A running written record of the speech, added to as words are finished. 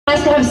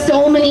blessed to have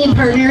so many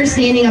partners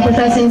standing up with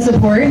us in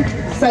support,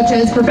 such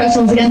as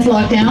Professionals Against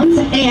Lockdowns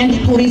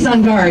and Police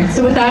on Guard.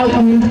 So with that,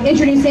 I'm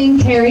introducing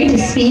Terry to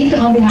speak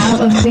on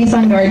behalf of Police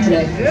on Guard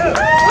today.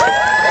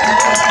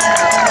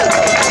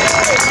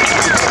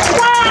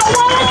 Wow,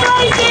 what a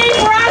great day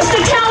for us to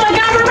tell the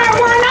government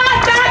we're not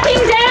backing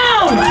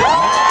down!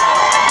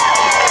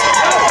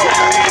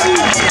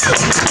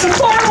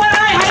 Before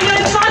I'm going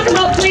to talk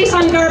about Police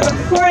on Guard, but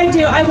before I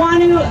do, I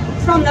want to,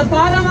 from the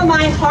bottom of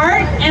my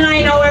heart, and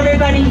I know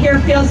everybody here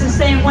feels the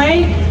same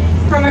way,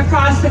 from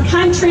across the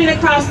country and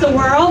across the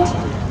world,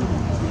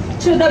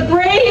 to the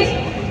brave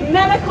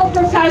medical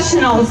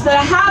professionals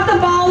that have the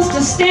balls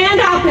to stand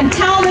up and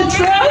tell the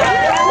truth,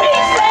 we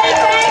say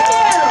thank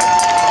you.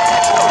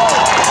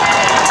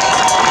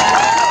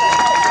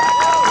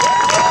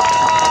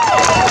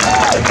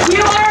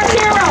 You are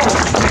heroes.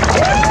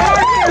 You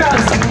are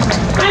heroes.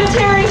 I'm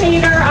Terry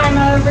Hayter. I'm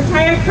a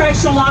retired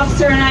correctional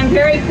officer, and I'm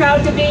very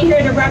proud to be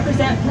here to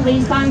represent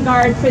Police on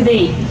Guard for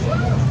thee.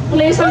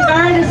 Police on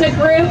Guard is a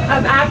group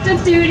of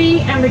active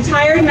duty and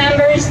retired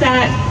members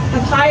that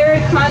have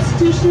hired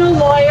constitutional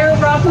lawyer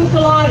Rocco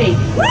Galati.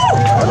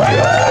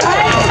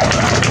 Right?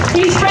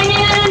 He's bringing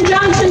in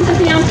injunctions at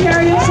the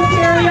Ontario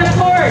Superior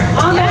Court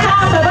on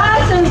behalf of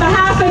us and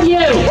behalf of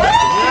you.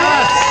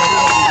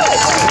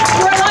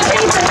 We're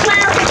looking for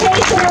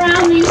clarification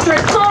around these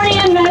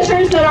draconian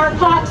measures that our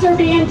cops are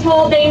being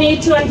told they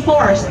need to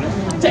enforce,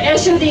 to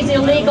issue these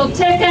illegal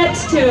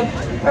tickets, to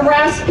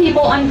arrest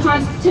people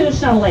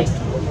unconstitutionally.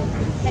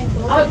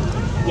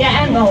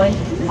 Yeah, and bully.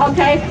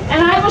 Okay,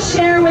 and I will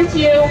share with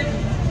you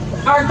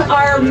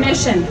our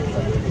mission: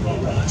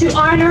 to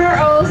honor our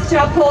oath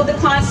to uphold the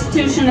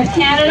Constitution of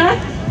Canada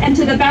and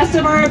to the best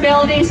of our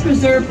abilities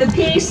preserve the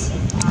peace,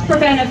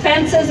 prevent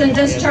offences and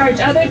discharge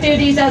other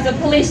duties as a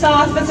police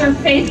officer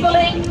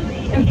faithfully,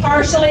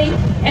 impartially,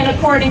 and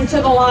according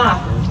to the law.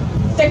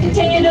 To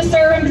continue to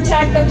serve and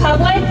protect the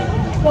public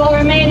while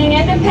remaining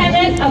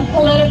independent of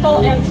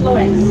political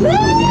influence.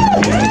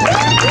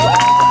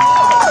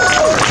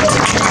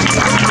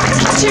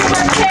 To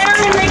repair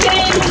and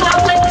regain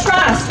public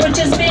trust, which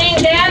is being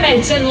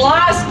damaged and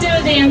lost due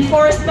to the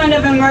enforcement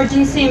of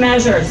emergency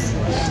measures.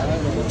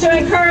 To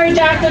encourage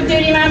active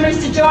duty members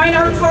to join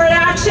our court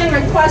action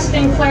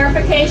requesting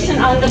clarification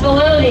on the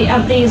validity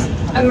of these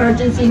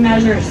emergency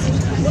measures.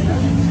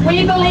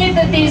 We believe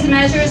that these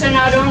measures are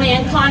not only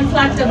in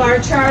conflict of our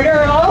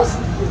charter oaths,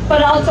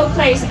 but also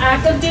place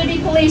active duty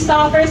police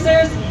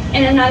officers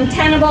in an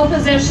untenable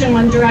position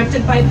when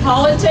directed by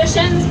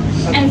politicians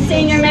and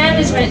senior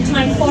management to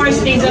enforce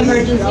these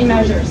emergency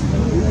measures.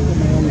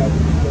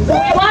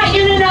 We want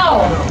you to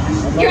know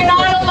you're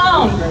not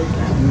alone.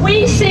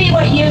 We see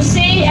what you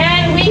see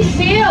and we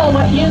feel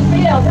what you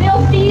feel.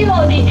 We'll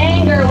feel the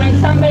anger when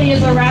somebody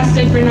is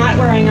arrested for not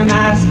wearing a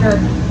mask or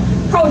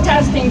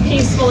protesting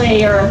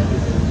peacefully, or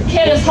a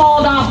kid is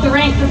hauled off the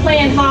rink for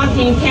playing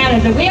hockey in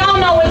Canada. We all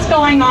know what's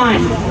going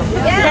on.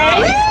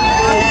 Okay?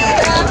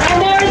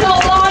 And there's a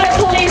lot of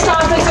police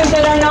officers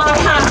that are not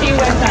happy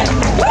with it.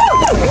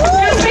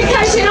 Just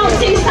because you don't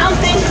see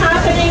something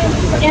happening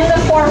in the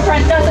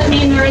forefront doesn't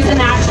mean there isn't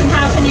action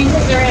happening,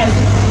 because there is.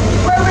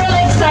 We're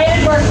really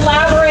excited. We're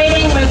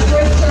collaborating with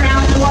groups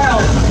around the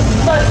world.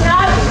 So it's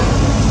not,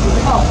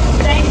 oh,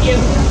 thank you.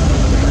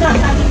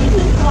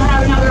 We'll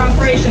have another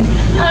operation.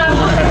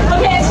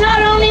 Okay, it's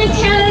not only in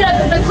Canada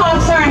that the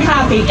cops aren't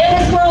happy. It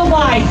is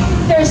worldwide.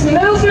 There's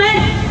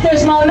movement,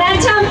 there's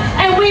momentum,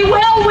 and we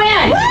will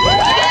win.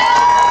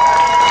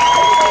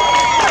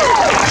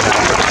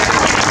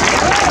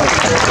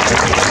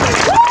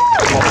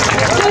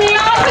 To the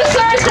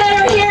officers that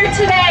are here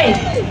today,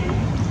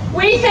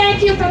 we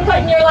thank you for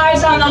putting your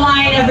lives on the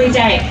line every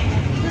day.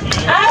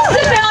 As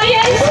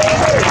civilians,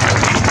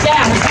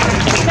 yes,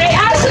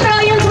 as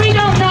civilians, we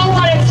don't know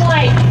what it's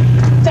like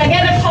to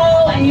get a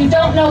call and you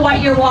don't know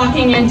what you're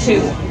walking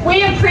into.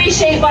 We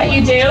appreciate what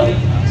you do,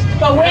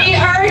 but we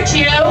urge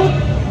you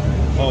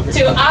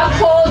to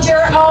uphold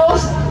your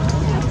oath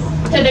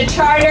to the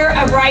Charter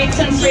of Rights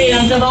and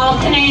Freedoms of all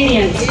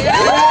Canadians.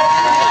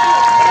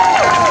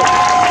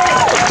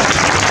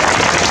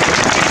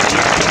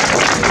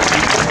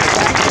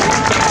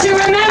 To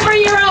remember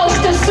your oath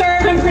to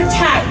serve and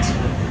protect,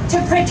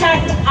 to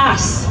protect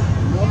us.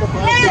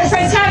 To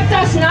protect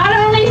us not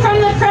only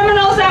from the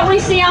criminals that we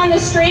see on the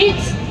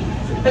streets,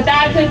 but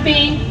that could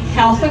be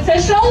health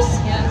officials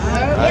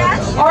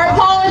or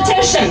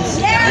politicians.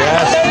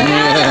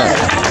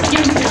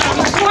 You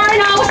swore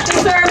an oath to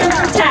serve and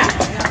protect.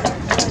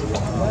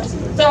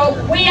 So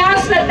we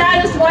ask that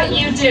that is what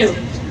you do.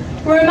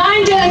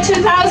 Remind you the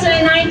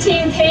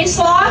 2019 case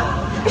law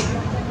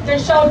that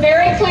showed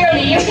very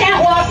clearly you can't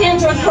walk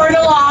into a court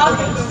of law,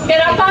 get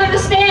up on the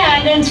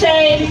stand and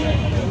say,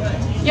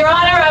 Your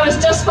Honor, I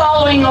was just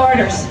following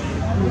orders.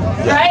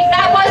 Right?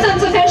 That wasn't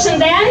sufficient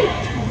then.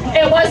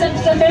 It wasn't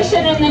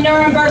sufficient in the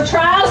Nuremberg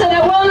trials, and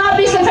it will not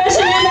be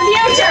sufficient in the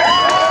future.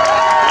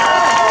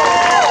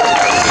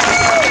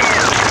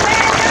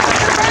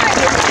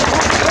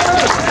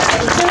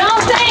 So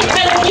don't think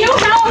that if you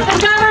help the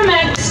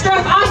government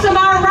strip us of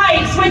our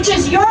rights, which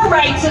is your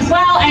rights as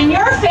well, and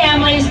your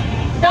families,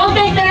 don't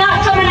think they're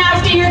not coming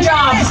after your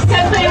jobs,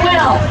 because they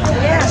will.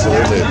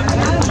 Absolutely.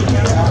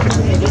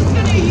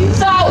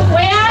 So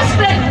we ask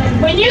that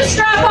when you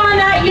strap on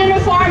that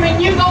uniform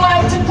and you go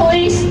out to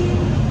police,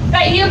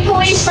 that you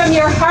police from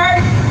your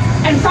heart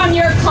and from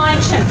your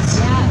conscience.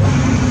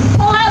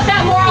 Pull out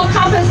that moral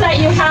compass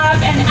that you have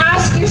and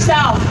ask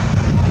yourself,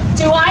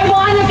 do I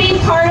want to be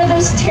part of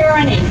this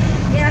tyranny?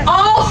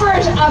 All for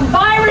a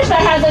virus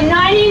that has a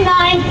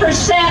 99%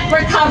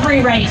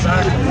 recovery rate. Is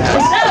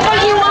that what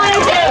you want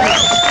to do?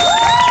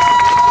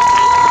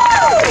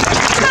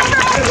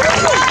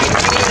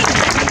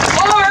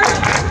 Or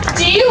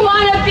do you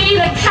want to be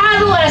the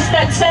catalyst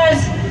that says,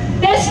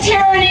 this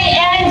tyranny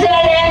ends and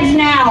it ends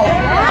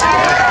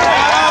now?